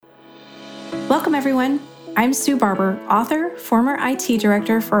Welcome, everyone. I'm Sue Barber, author, former IT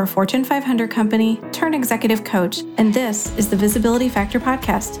director for a Fortune 500 company, turned executive coach, and this is the Visibility Factor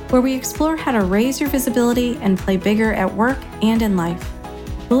podcast, where we explore how to raise your visibility and play bigger at work and in life.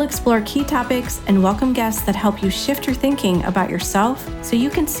 We'll explore key topics and welcome guests that help you shift your thinking about yourself so you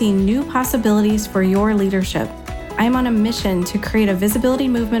can see new possibilities for your leadership. I'm on a mission to create a visibility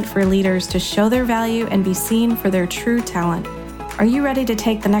movement for leaders to show their value and be seen for their true talent. Are you ready to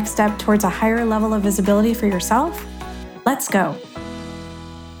take the next step towards a higher level of visibility for yourself? Let's go.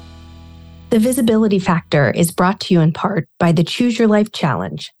 The Visibility Factor is brought to you in part by the Choose Your Life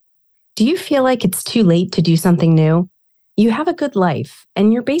Challenge. Do you feel like it's too late to do something new? You have a good life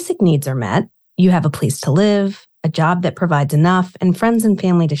and your basic needs are met. You have a place to live, a job that provides enough, and friends and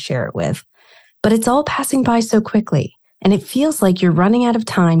family to share it with. But it's all passing by so quickly, and it feels like you're running out of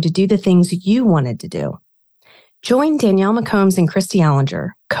time to do the things you wanted to do. Join Danielle McCombs and Christy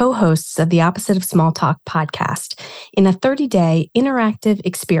Allinger, co-hosts of the Opposite of Small Talk podcast, in a 30-day interactive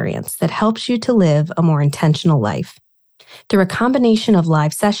experience that helps you to live a more intentional life. Through a combination of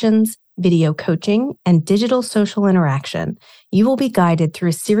live sessions, video coaching, and digital social interaction, you will be guided through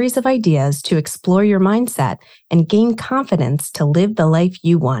a series of ideas to explore your mindset and gain confidence to live the life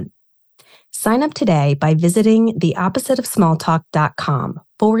you want. Sign up today by visiting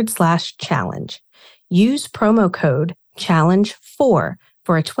theoppositeofsmalltalk.com/challenge. Use promo code CHALLENGE4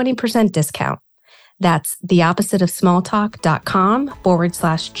 for a 20% discount. That's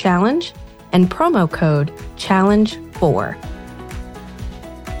theoppositeofsmalltalk.com/challenge and promo code CHALLENGE4.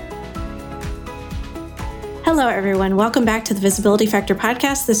 Hello, everyone. Welcome back to the Visibility Factor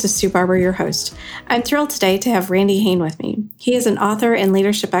podcast. This is Sue Barber, your host. I'm thrilled today to have Randy Hain with me. He is an author and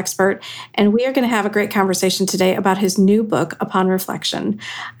leadership expert, and we are going to have a great conversation today about his new book, Upon Reflection.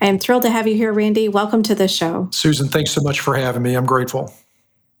 I am thrilled to have you here, Randy. Welcome to the show. Susan, thanks so much for having me. I'm grateful.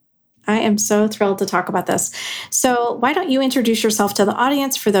 I am so thrilled to talk about this. So why don't you introduce yourself to the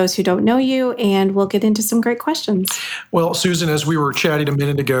audience for those who don't know you, and we'll get into some great questions. Well, Susan, as we were chatting a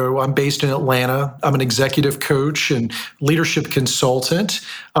minute ago, I'm based in Atlanta. I'm an executive coach and leadership consultant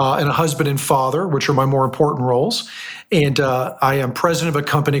and a husband and father, which are my more important roles. And I am president of a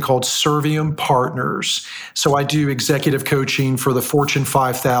company called Servium Partners. So I do executive coaching for the Fortune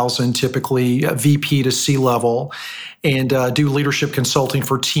 5,000, typically VP to C-level, and do leadership consulting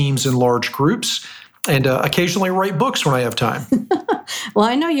for teams in large groups, and occasionally write books when I have time. Well,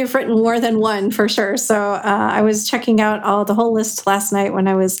 I know you've written more than one for sure. So I was checking out the whole list last night when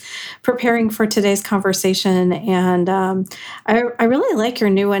I was preparing for today's conversation, and I really like your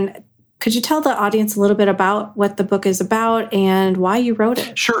new one. Could you tell the audience a little bit about what the book is about and why you wrote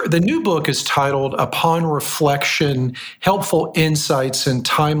it? Sure. The new book is titled Upon Reflection, Helpful Insights and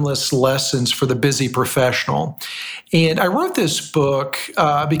Timeless Lessons for the Busy Professional. And I wrote this book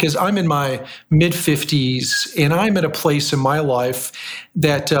because I'm in my mid-50s and I'm at a place in my life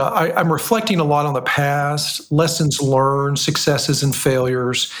that I'm reflecting a lot on the past, lessons learned, successes and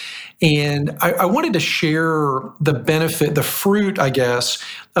failures. And I wanted to share the benefit, the fruit, I guess,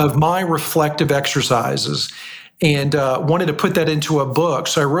 of my reflective exercises, and wanted to put that into a book.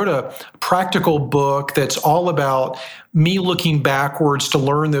 So I wrote a practical book that's all about me looking backwards to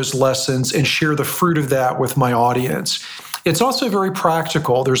learn those lessons and share the fruit of that with my audience. It's also very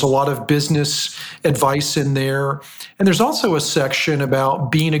practical. There's a lot of business advice in there. And there's also a section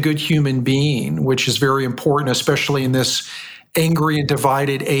about being a good human being, which is very important, especially in this angry and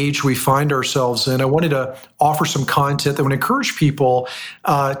divided age we find ourselves in. I wanted to offer some content that would encourage people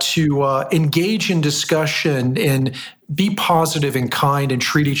to engage in discussion and be positive and kind and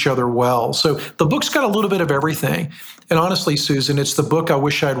treat each other well. So the book's got a little bit of everything. And honestly, Susan, it's the book I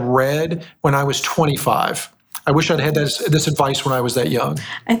wish I'd read when I was 25. I wish I'd had this advice when I was that young.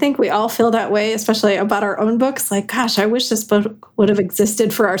 I think we all feel that way, especially about our own books. Like, gosh, I wish this book would have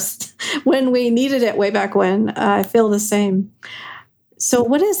existed for us when we needed it way back when. I feel the same. So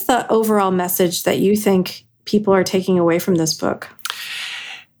what is the overall message that you think people are taking away from this book?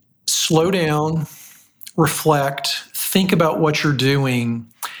 Slow down, reflect, think about what you're doing,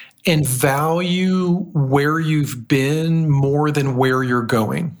 and value where you've been more than where you're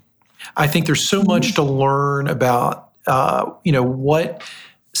going. I think there's so much to learn about, what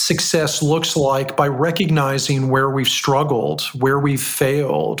success looks like by recognizing where we've struggled, where we've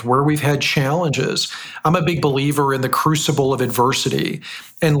failed, where we've had challenges. I'm a big believer in the crucible of adversity,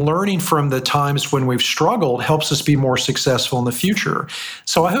 and learning from the times when we've struggled helps us be more successful in the future.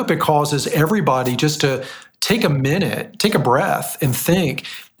 So I hope it causes everybody just to take a minute, take a breath, and think.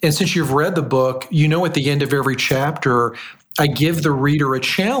 And since you've read the book, you know at the end of every chapter, I give the reader a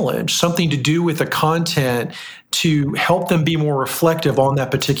challenge, something to do with the content to help them be more reflective on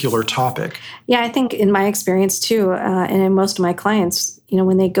that particular topic. Yeah, I think in my experience too, and in most of my clients,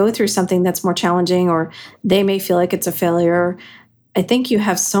 when they go through something that's more challenging or they may feel like it's a failure, I think you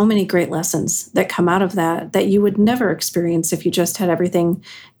have so many great lessons that come out of that you would never experience if you just had everything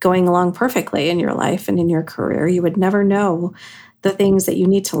going along perfectly in your life and in your career. You would never know the things that you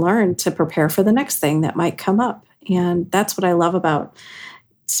need to learn to prepare for the next thing that might come up. And that's what I love about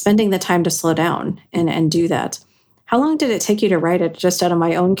spending the time to slow down and do that. How long did it take you to write it, just out of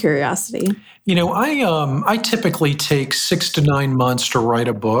my own curiosity? I typically take 6 to 9 months to write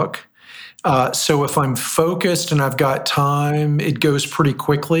a book. So if I'm focused and I've got time, it goes pretty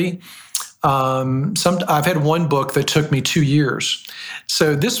quickly. I've had one book that took me 2 years.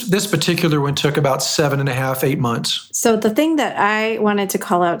 So this particular one took about 7.5, 8 months. So the thing that I wanted to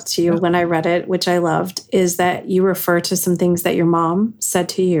call out to you when I read it, which I loved, is that you refer to some things that your mom said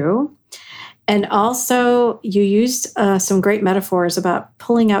to you. And also you used some great metaphors about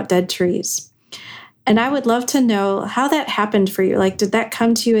pulling out dead trees. And I would love to know how that happened for you. Like, did that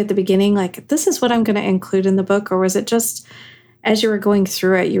come to you at the beginning? Like, this is what I'm going to include in the book? Or was it just as you were going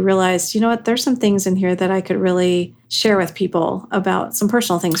through it, you realized, there's some things in here that I could really share with people about, some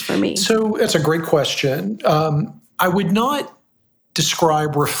personal things for me? So that's a great question. I would not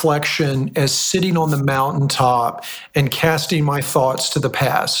describe reflection as sitting on the mountaintop and casting my thoughts to the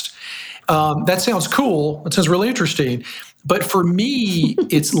past. That sounds cool. It sounds really interesting. But for me,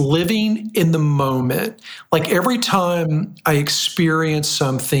 it's living in the moment. Like every time I experience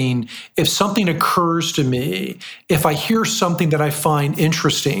something, if something occurs to me, if I hear something that I find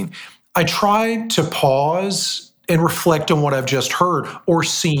interesting, I try to pause and reflect on what I've just heard or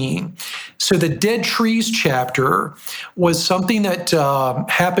seen. So the Dead Trees chapter was something that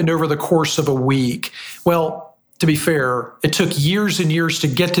happened over the course of a week. Well, to be fair, it took years and years to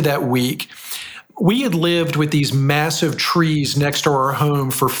get to that week. We had lived with these massive trees next to our home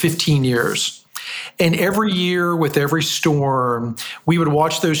for 15 years. And every year with every storm, we would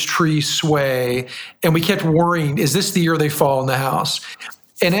watch those trees sway, and we kept worrying, is this the year they fall in the house?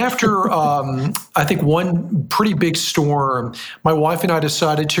 And after, I think, one pretty big storm, my wife and I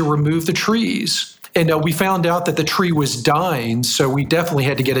decided to remove the trees. And we found out that the tree was dying, so we definitely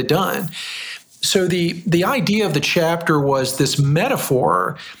had to get it done. So the idea of the chapter was this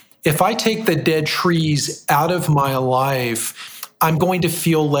metaphor. If I take the dead trees out of my life, I'm going to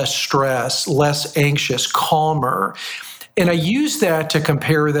feel less stress, less anxious, calmer. And I use that to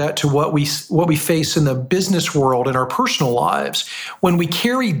compare that to what we face in the business world in our personal lives. When we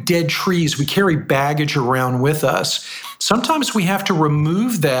carry dead trees, we carry baggage around with us. Sometimes we have to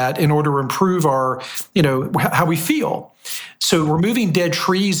remove that in order to improve our, how we feel. So removing dead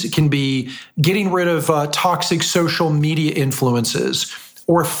trees can be getting rid of toxic social media influences,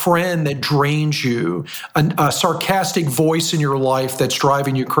 or a friend that drains you, a sarcastic voice in your life that's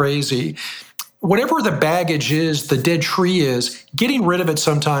driving you crazy. Whatever the baggage is, the dead tree is, getting rid of it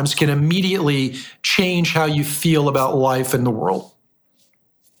sometimes can immediately change how you feel about life and the world.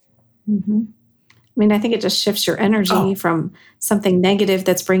 Mm-hmm. I think it just shifts your energy from something negative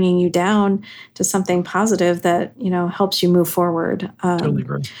that's bringing you down to something positive that, helps you move forward. Totally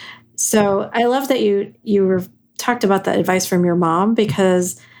agree. So I love that you talked about the advice from your mom,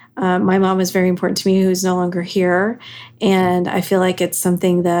 because my mom is very important to me, who's no longer here. And I feel like it's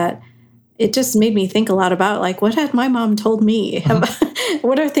something that it just made me think a lot about, like, what had my mom told me?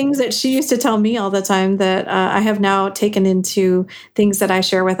 What are things that she used to tell me all the time that I have now taken into things that I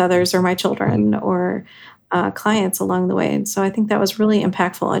share with others or my children or clients along the way. And so I think that was really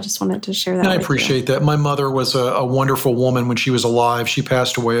impactful. I just wanted to share that with you. I appreciate that. My mother was a wonderful woman when she was alive. She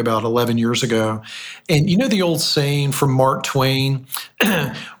passed away about 11 years ago. And you know the old saying from Mark Twain,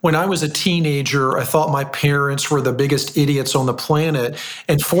 when I was a teenager, I thought my parents were the biggest idiots on the planet.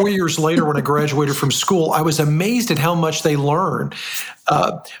 And 4 years later, when I graduated from school, I was amazed at how much they learned.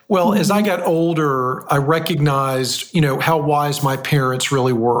 As I got older, I recognized, how wise my parents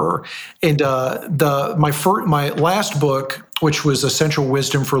really were. And my last book, which was Essential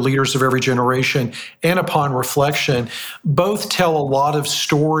Wisdom for Leaders of Every Generation, and Upon Reflection, both tell a lot of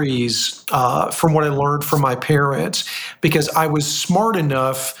stories from what I learned from my parents, because I was smart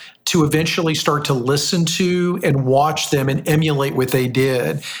enough to eventually start to listen to and watch them and emulate what they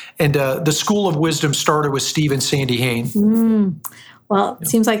did. And the School of Wisdom started with Steve and Sandy Hain. Well, it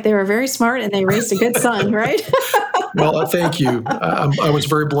seems like they were very smart and they raised a good son, right? Well, thank you. I was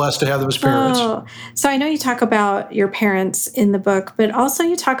very blessed to have them as parents. So I know you talk about your parents in the book, but also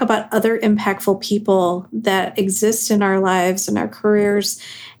you talk about other impactful people that exist in our lives and our careers,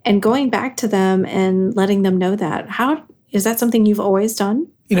 and going back to them and letting them know that. How Is that something you've always done?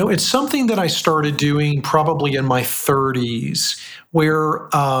 It's something that I started doing probably in my 30s, where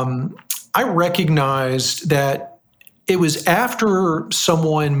I recognized that it was after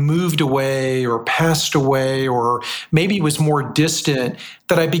someone moved away or passed away or maybe was more distant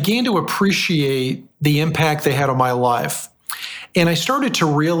that I began to appreciate the impact they had on my life. And I started to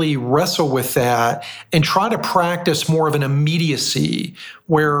really wrestle with that and try to practice more of an immediacy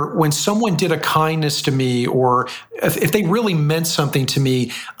where when someone did a kindness to me or if they really meant something to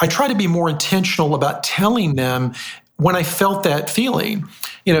me, I try to be more intentional about telling them when I felt that feeling.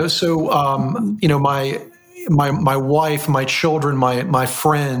 My wife, my children, my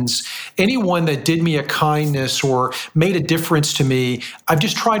friends, anyone that did me a kindness or made a difference to me, I've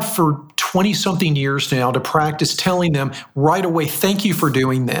just tried for 20-something years now to practice telling them right away, thank you for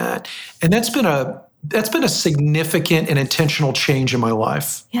doing that. And that's been a significant and intentional change in my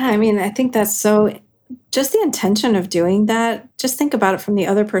life. Yeah, I think that's so, just the intention of doing that, just think about it from the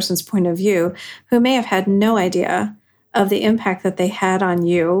other person's point of view, who may have had no idea of the impact that they had on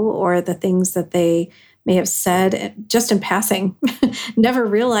you or the things that they may have said just in passing, never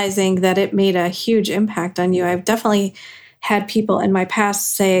realizing that it made a huge impact on you. I've definitely had people in my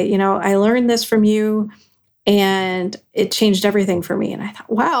past say, I learned this from you and it changed everything for me. And I thought,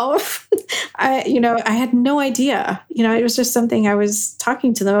 wow, I had no idea. It was just something I was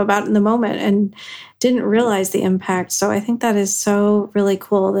talking to them about in the moment and didn't realize the impact. So I think that is so really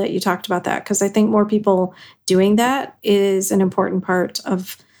cool that you talked about that, because I think more people doing that is an important part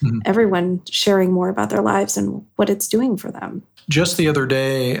of everyone sharing more about their lives and what it's doing for them. Just the other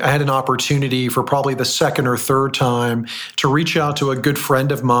day, I had an opportunity for probably the second or third time to reach out to a good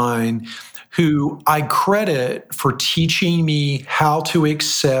friend of mine who I credit for teaching me how to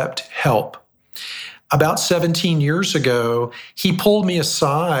accept help. About 17 years ago, he pulled me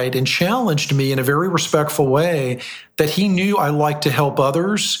aside and challenged me in a very respectful way that he knew I liked to help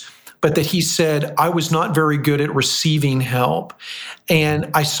others, but that he said I was not very good at receiving help.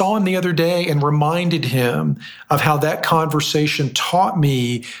 And I saw him the other day and reminded him of how that conversation taught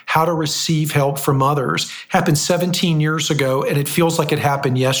me how to receive help from others. Happened 17 years ago, and it feels like it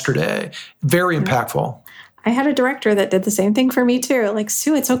happened yesterday. Very impactful. I had a director that did the same thing for me too. Like,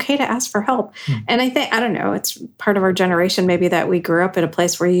 Sue, it's okay to ask for help. And I don't know, it's part of our generation maybe that we grew up in a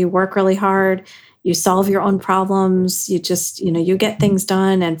place where you work really hard, you solve your own problems, you just, you get things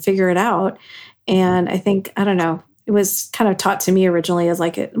done and figure it out. And I think, I don't know, it was kind of taught to me originally as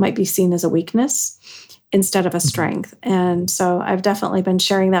like it might be seen as a weakness instead of a strength. And so I've definitely been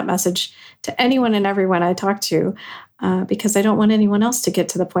sharing that message to anyone and everyone I talk to, because I don't want anyone else to get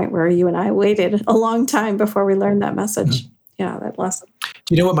to the point where you and I waited a long time before we learned that message. Yeah, that lesson.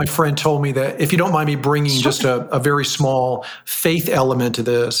 You know what my friend told me, that if you don't mind me bringing just a very small faith element to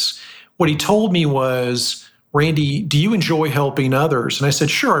this, what he told me was, Randy, do you enjoy helping others? And I said,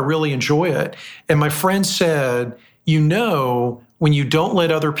 sure, I really enjoy it. And my friend said, when you don't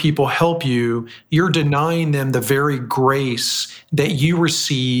let other people help you, you're denying them the very grace that you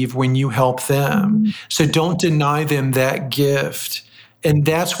receive when you help them. So don't deny them that gift. And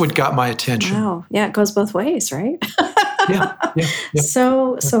that's what got my attention. Wow. Yeah, it goes both ways, right? Yeah.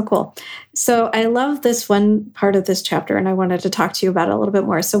 So cool. So I love this one part of this chapter, and I wanted to talk to you about it a little bit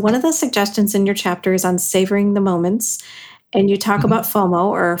more. So one of the suggestions in your chapter is on savoring the moments, and you talk about FOMO,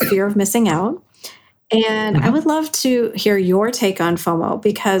 or fear of missing out. And I would love to hear your take on FOMO,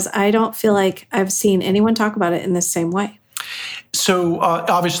 because I don't feel like I've seen anyone talk about it in the same way. So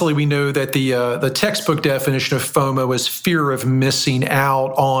obviously we know that the textbook definition of FOMO is fear of missing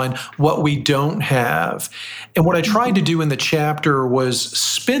out on what we don't have. And what I tried to do in the chapter was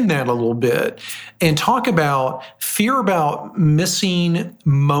spin that a little bit and talk about fear about missing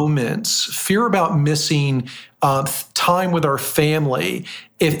moments, fear about missing time with our family,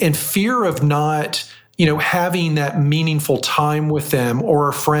 and fear of not having that meaningful time with them or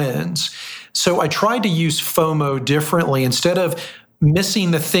our friends. So I tried to use FOMO differently. Instead of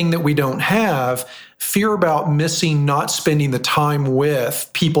missing the thing that we don't have, fear about missing not spending the time with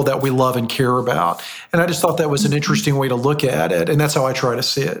people that we love and care about. And I just thought that was an interesting way to look at it. And that's how I try to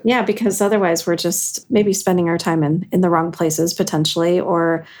see it. Yeah, because otherwise we're just maybe spending our time in the wrong places potentially,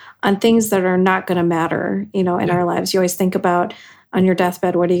 or on things that are not going to matter, in our lives. You always think about, on your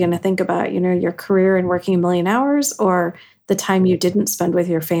deathbed, what are you going to think about? Your career and working a million hours, or the time you didn't spend with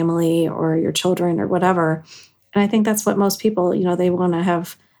your family or your children or whatever. And I think that's what most people, they want to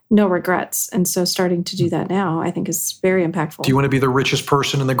have no regrets. And so starting to do that now, I think is very impactful. Do you want to be the richest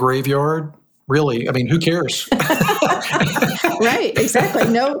person in the graveyard? Really? I mean, who cares? Right, exactly.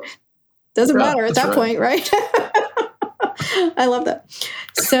 No, doesn't matter at that point, right? I love that.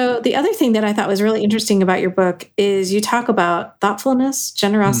 So the other thing that I thought was really interesting about your book is you talk about thoughtfulness,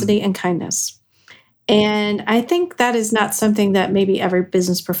 generosity, and kindness. And I think that is not something that maybe every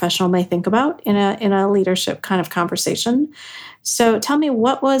business professional may think about in a leadership kind of conversation. So tell me,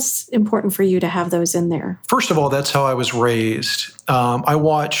 what was important for you to have those in there? First of all, that's how I was raised. I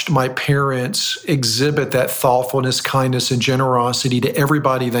watched my parents exhibit that thoughtfulness, kindness, and generosity to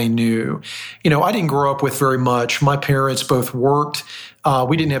everybody they knew. I didn't grow up with very much. My parents both worked.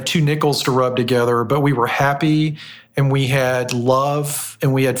 We didn't have two nickels to rub together, but we were happy and we had love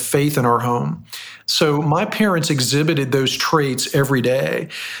and we had faith in our home. So my parents exhibited those traits every day.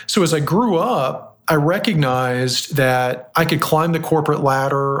 So as I grew up, I recognized that I could climb the corporate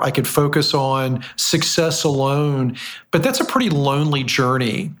ladder, I could focus on success alone, but that's a pretty lonely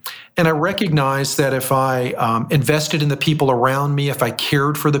journey. And I recognized that if I invested in the people around me, if I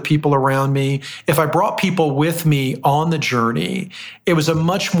cared for the people around me, if I brought people with me on the journey, it was a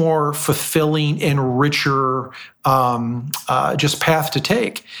much more fulfilling and richer just path to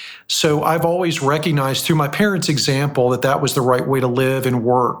take. So I've always recognized through my parents' example that was the right way to live and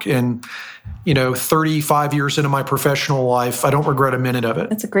work. And 35 years into my professional life, I don't regret a minute of it.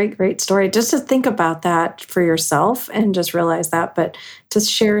 That's a great, great story. Just to think about that for yourself and just realize that, but to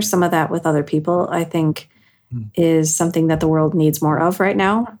share some of that with other people, I think is something that the world needs more of right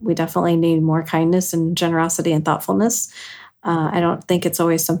now. We definitely need more kindness and generosity and thoughtfulness. I don't think it's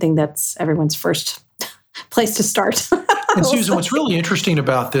always something that's everyone's first place to start. And Susan, what's really interesting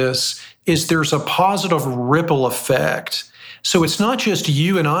about this is there's a positive ripple effect. So it's not just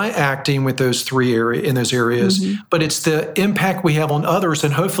you and I acting with those in those areas, but it's the impact we have on others,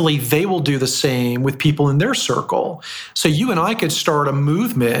 and hopefully they will do the same with people in their circle. So you and I could start a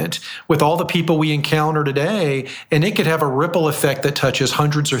movement with all the people we encounter today, and it could have a ripple effect that touches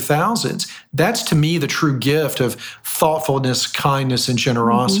hundreds or thousands. That's, to me, the true gift of thoughtfulness, kindness, and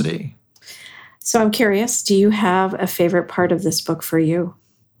generosity. So I'm curious, do you have a favorite part of this book for you?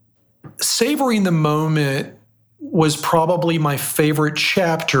 Savoring the moment was probably my favorite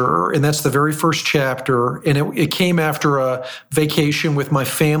chapter, and that's the very first chapter. And it came after a vacation with my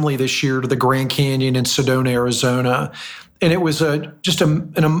family this year to the Grand Canyon in Sedona, Arizona. And it was just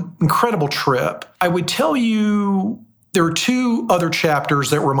an incredible trip. I would tell you there are two other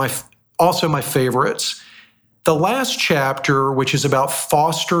chapters that were also my favorites. The last chapter, which is about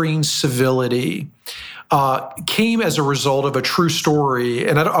fostering civility, came as a result of a true story,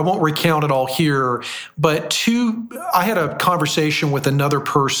 and I won't recount it all here, but I had a conversation with another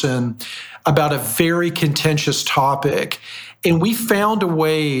person about a very contentious topic, and we found a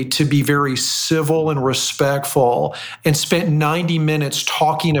way to be very civil and respectful and spent 90 minutes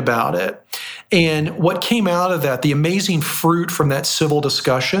talking about it. And what came out of that, the amazing fruit from that civil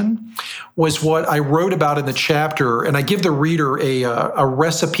discussion, was what I wrote about in the chapter. And I give the reader a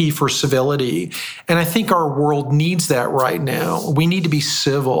recipe for civility. And I think our world needs that right now. We need to be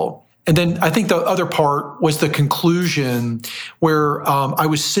civil. And then I think the other part was the conclusion, where I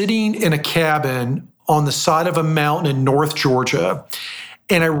was sitting in a cabin on the side of a mountain in North Georgia.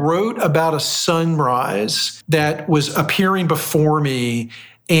 And I wrote about a sunrise that was appearing before me.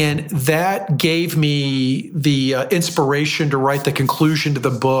 And that gave me the inspiration to write the conclusion to the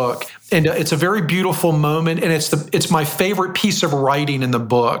book. And it's a very beautiful moment. And it's my favorite piece of writing in the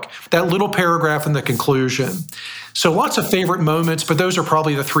book, that little paragraph in the conclusion. So lots of favorite moments, but those are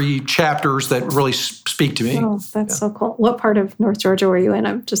probably the three chapters that really speak to me. Oh, that's so cool. What part of North Georgia were you in?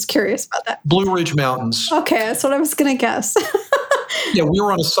 I'm just curious about that. Blue Ridge Mountains. Okay, that's what I was going to guess. Yeah, we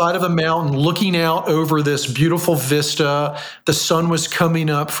were on the side of a mountain looking out over this beautiful vista. The sun was coming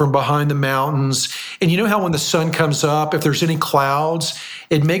up from behind the mountains. And you know how when the sun comes up, if there's any clouds,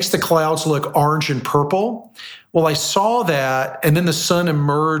 it makes the clouds look orange and purple? Well, I saw that, and then the sun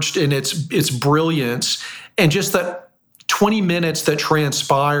emerged in its brilliance. And just that 20 minutes that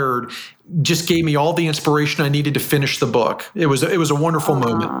transpired just gave me all the inspiration I needed to finish the book. It was a wonderful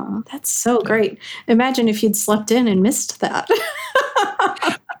moment. That's so great. Imagine if you'd slept in and missed that.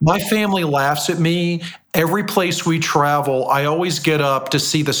 My family laughs at me. Every place we travel, I always get up to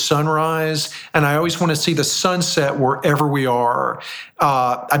see the sunrise, and I always want to see the sunset wherever we are.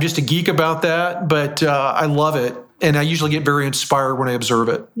 I'm just a geek about that, but I love it. And I usually get very inspired when I observe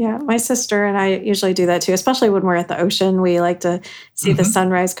it. Yeah, my sister and I usually do that too, especially when we're at the ocean. We like to see the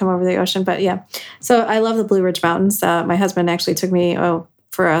sunrise come over the ocean. But yeah, so I love the Blue Ridge Mountains. My husband actually took me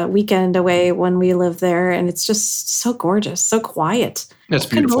for a weekend away when we lived there. And it's just so gorgeous, so quiet. It's beautiful. I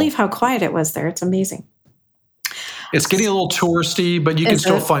couldn't believe how quiet it was there. It's amazing. It's getting a little touristy, but you can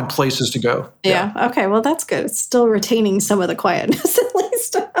still find places to go. Yeah. Okay. Well, that's good. It's still retaining some of the quietness at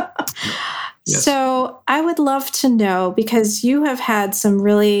least. Yes. So I would love to know, because you have had some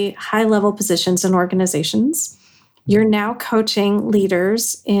really high-level positions in organizations. You're now coaching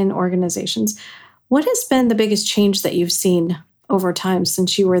leaders in organizations. What has been the biggest change that you've seen over time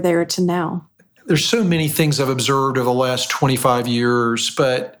since you were there to now? There's so many things I've observed over the last 25 years,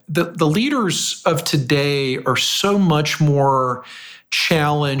 but the leaders of today are so much more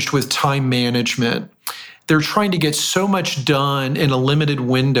challenged with time management. They're trying to get so much done in a limited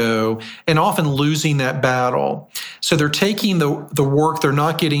window and often losing that battle. So they're taking the work they're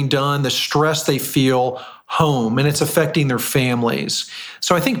not getting done, the stress they feel home, and it's affecting their families.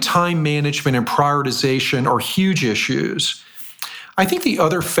 So I think time management and prioritization are huge issues. I think the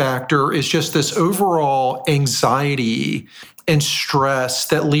other factor is just this overall anxiety and stress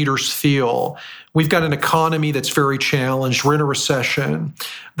that leaders feel. We've got an economy that's very challenged. We're in a recession.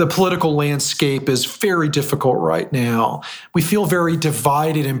 The political landscape is very difficult right now. We feel very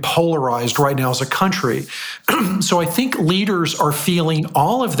divided and polarized right now as a country. So I think leaders are feeling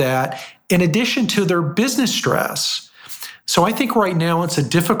all of that in addition to their business stress. So I think right now it's a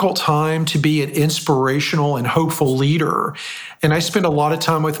difficult time to be an inspirational and hopeful leader. And I spend a lot of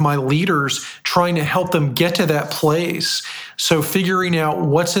time with my leaders trying to help them get to that place. So figuring out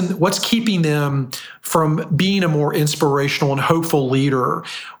what's keeping them from being a more inspirational and hopeful leader.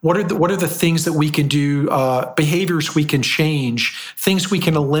 What are the things that we can do, behaviors we can change, things we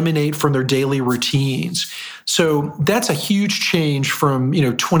can eliminate from their daily routines. So that's a huge change from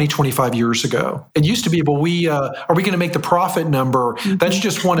 20, 25 years ago. It used to be, well, are we going to make the profit number? That's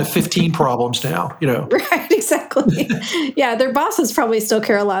just one of 15 problems now. Right, exactly. Yeah, their bosses probably still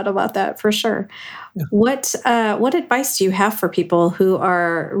care a lot about that, for sure. Yeah. What advice do you have for people who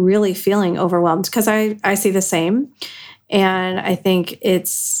are really feeling overwhelmed? Because I see the same, and I think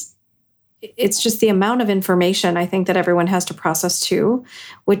it's just the amount of information I think that everyone has to process too,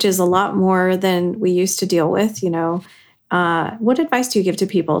 which is a lot more than we used to deal with. What advice do you give to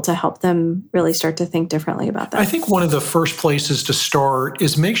people to help them really start to think differently about that? I think one of the first places to start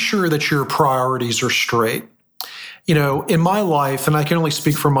is make sure that your priorities are straight. In my life, and I can only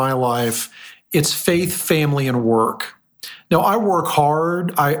speak for my life, it's faith, family, and work. Now, I work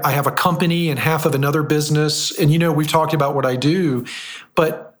hard. I have a company and half of another business. And, we've talked about what I do,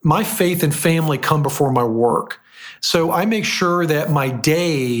 but my faith and family come before my work. So I make sure that my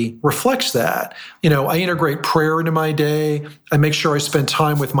day reflects that. I integrate prayer into my day. I make sure I spend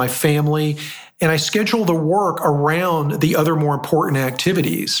time with my family, and I schedule the work around the other more important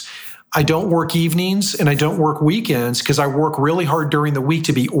activities. I don't work evenings and I don't work weekends because I work really hard during the week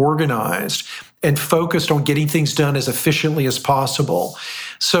to be organized and focused on getting things done as efficiently as possible.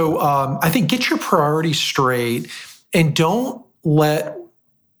 So I think get your priorities straight and don't let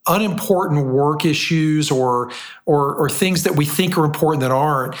unimportant work issues or things that we think are important that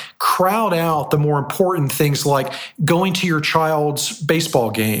aren't crowd out the more important things, like going to your child's baseball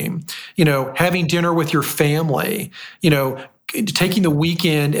game, having dinner with your family, taking the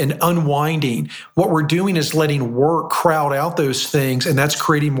weekend and unwinding. What we're doing is letting work crowd out those things, and that's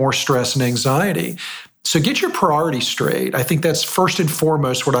creating more stress and anxiety. So get your priorities straight. I think that's first and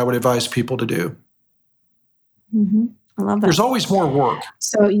foremost what I would advise people to do. Mm-hmm. I love that. There's always more work.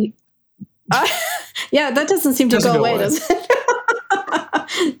 So, yeah, that doesn't seem to go away, does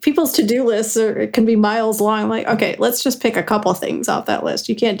it? People's to-do lists can be miles long. I'm like, okay, let's just pick a couple things off that list.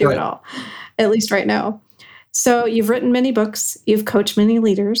 You can't do it all, at least right now. So you've written many books. You've coached many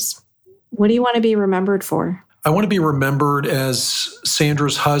leaders. What do you want to be remembered for? I want to be remembered as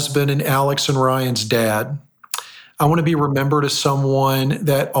Sandra's husband and Alex and Ryan's dad. I want to be remembered as someone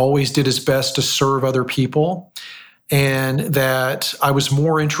that always did his best to serve other people, and that I was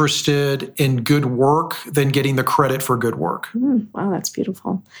more interested in good work than getting the credit for good work. Wow, that's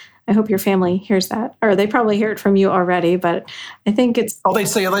beautiful. I hope your family hears that. Or they probably hear it from you already, but I think it's... Oh, they'd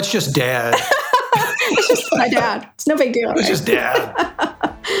say, oh, that's just dad. It's just my dad. It's no big deal. It's just dad.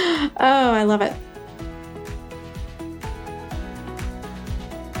 Oh, I love it.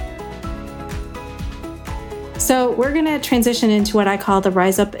 So we're going to transition into what I call the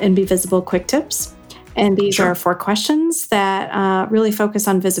Rise Up and Be Visible quick tips. And these are 4 questions that really focus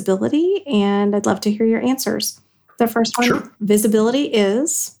on visibility, and I'd love to hear your answers. The first one, visibility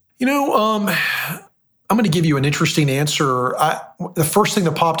is? I'm going to give you an interesting answer. The first thing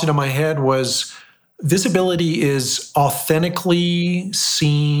that popped into my head was visibility is authentically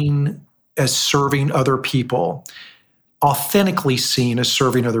seen as serving other people. Authentically seen as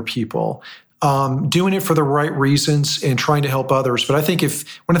serving other people. Doing it for the right reasons and trying to help others. But I think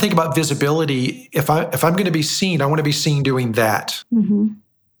when I think about visibility, if I'm going to be seen, I want to be seen doing that. Mm-hmm.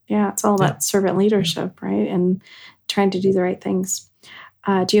 Yeah, it's all about servant leadership, right? And trying to do the right things.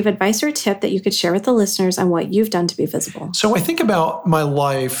 Do you have advice or a tip that you could share with the listeners on what you've done to be visible? So I think about my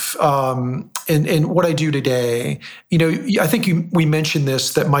life and what I do today. I think we mentioned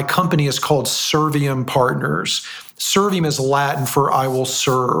this, that my company is called Servium Partners. Servium is Latin for I will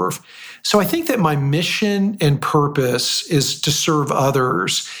serve. So I think that my mission and purpose is to serve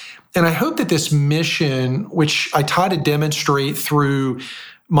others. And I hope that this mission, which I try to demonstrate through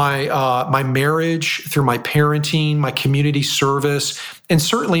my marriage, through my parenting, my community service, and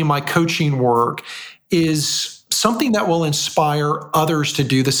certainly my coaching work, is something that will inspire others to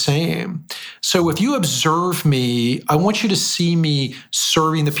do the same. So if you observe me, I want you to see me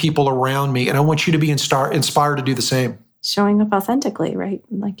serving the people around me, and I want you to be inspired to do the same. Showing up authentically, right?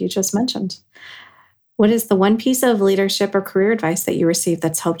 Like you just mentioned. What is the one piece of leadership or career advice that you received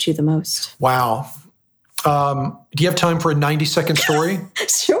that's helped you the most? Wow. Do you have time for a 90-second story?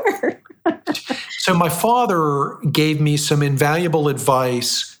 Sure. So my father gave me some invaluable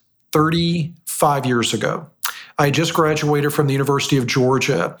advice 35 years ago. I had just graduated from the University of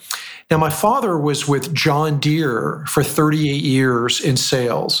Georgia. Now, my father was with John Deere for 38 years in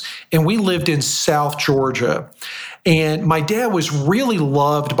sales, and we lived in South Georgia. And my dad was really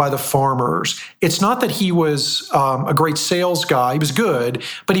loved by the farmers. It's not that he was a great sales guy. He was good,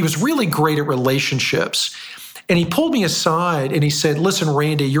 but he was really great at relationships. And he pulled me aside and he said, listen,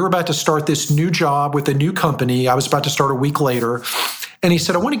 Randy, you're about to start this new job with a new company. I was about to start a week later. And he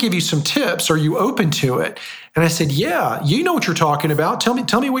said, I want to give you some tips. Are you open to it? And I said, yeah, you know what you're talking about. Tell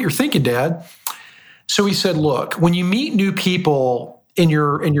me what you're thinking, Dad. So he said, look, when you meet new people in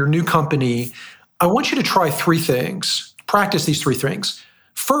your new company, I want you to try three things. Practice these three things.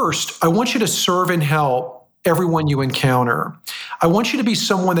 First, I want you to serve and help everyone you encounter. I want you to be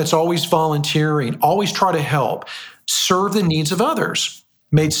someone that's always volunteering, always try to help, serve the needs of others.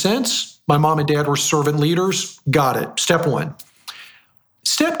 Made sense? My mom and dad were servant leaders. Got it. Step one.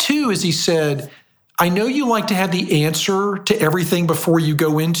 Step two is he said, I know you like to have the answer to everything before you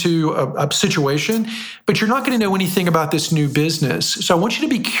go into a situation, but you're not going to know anything about this new business. So I want you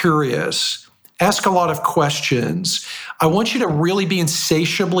to be curious. Ask a lot of questions. I want you to really be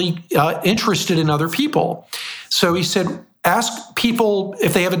insatiably interested in other people. So he said, ask people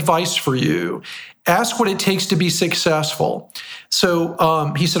if they have advice for you. Ask what it takes to be successful.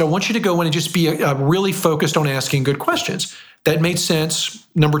 So he said, I want you to go in and just be really focused on asking good questions. That made sense.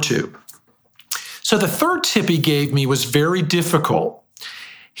 Number two. So the third tip he gave me was very difficult.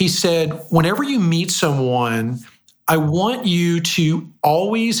 He said, whenever you meet someone, I want you to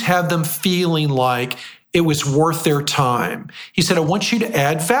always have them feeling like it was worth their time. He said, I want you to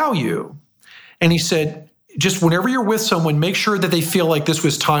add value. And he said, just whenever you're with someone, make sure that they feel like this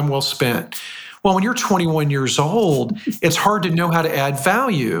was time well spent. Well, when you're 21 years old, it's hard to know how to add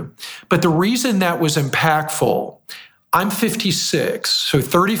value. But the reason that was impactful, I'm 56, so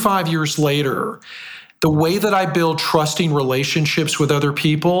 35 years later, the way that I build trusting relationships with other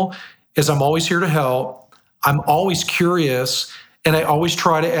people is I'm always here to help. I'm always curious, and I always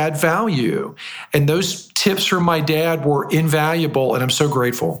try to add value. And those tips from my dad were invaluable, and I'm so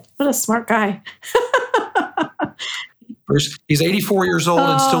grateful. What a smart guy. He's 84 years old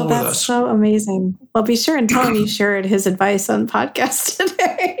and still with us. That's so amazing. Well, be sure and tell him you shared his advice on the podcast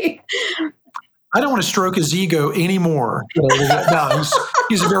today. I don't want to stroke his ego anymore. No,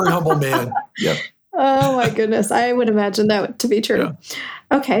 he's a very humble man. Yep. Oh, my goodness. I would imagine that to be true.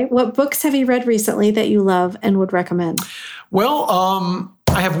 Yeah. Okay. What books have you read recently that you love and would recommend? Well,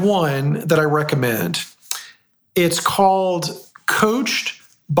 I have one that I recommend. It's called Coached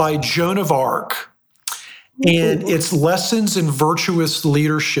by Joan of Arc. And it's Lessons in Virtuous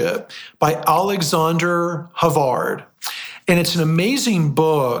Leadership by Alexander Havard. And it's an amazing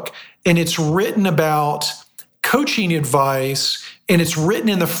book, and it's written about coaching advice, and it's written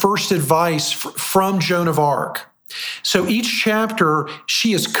in the first advice from Joan of Arc. So each chapter,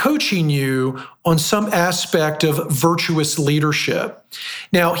 she is coaching you on some aspect of virtuous leadership.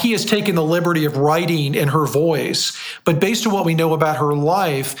 Now, he has taken the liberty of writing in her voice, but based on what we know about her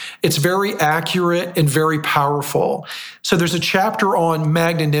life, it's very accurate and very powerful. So there's a chapter on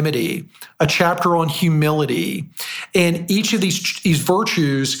magnanimity, a chapter on humility, and each of these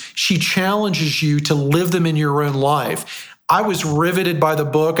virtues, she challenges you to live them in your own life. I was riveted by the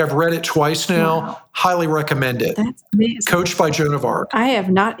book. I've read it twice now. Wow. Highly recommend it. That's amazing. Coached by Joan of Arc. I have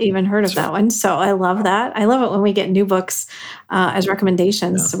not even heard of that one, so I love that. I love it when we get new books as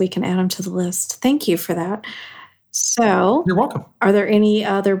recommendations, so we can add them to the list. Thank you for that. So, you're welcome. Are there any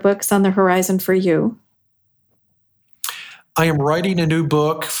other books on the horizon for you? I am writing a new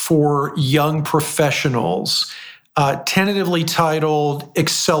book for young professionals, tentatively titled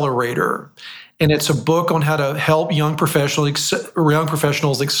Accelerator. And it's a book on how to help young professionals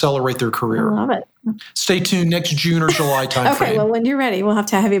accelerate their career. I love it. Stay tuned next June or July timeframe. Okay, well, when you're ready, we'll have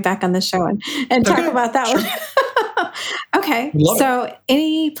to have you back on the show and talk about that one. Okay, so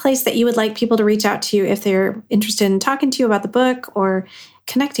any place that you would like people to reach out to you if they're interested in talking to you about the book or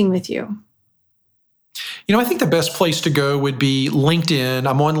connecting with you? I think the best place to go would be LinkedIn.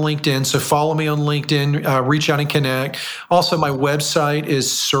 I'm on LinkedIn, so follow me on LinkedIn, reach out and connect. Also, my website is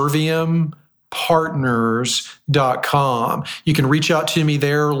serviumpartners.com. You can reach out to me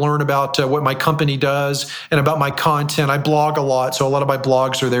there, learn about what my company does and about my content. I blog a lot, so a lot of my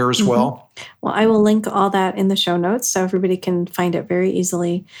blogs are there as well. Well, I will link all that in the show notes so everybody can find it very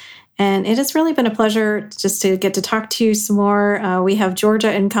easily. And it has really been a pleasure just to get to talk to you some more. We have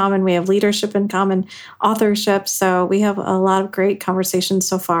Georgia in common. We have leadership in common, authorship. So we have a lot of great conversations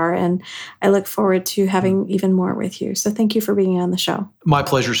so far. And I look forward to having even more with you. So thank you for being on the show. My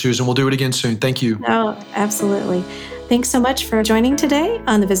pleasure, Susan. We'll do it again soon. Thank you. Oh, absolutely. Thanks so much for joining today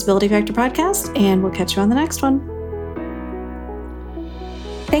on the Visibility Factor podcast. And we'll catch you on the next one.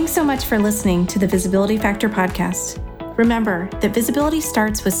 Thanks so much for listening to the Visibility Factor podcast. Remember that visibility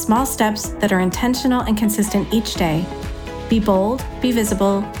starts with small steps that are intentional and consistent each day. Be bold, be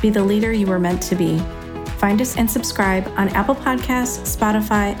visible, be the leader you were meant to be. Find us and subscribe on Apple Podcasts,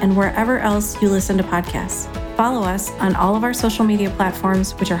 Spotify, and wherever else you listen to podcasts. Follow us on all of our social media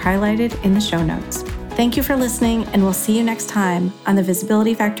platforms, which are highlighted in the show notes. Thank you for listening, and we'll see you next time on the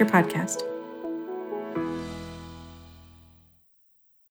Visibility Factor podcast.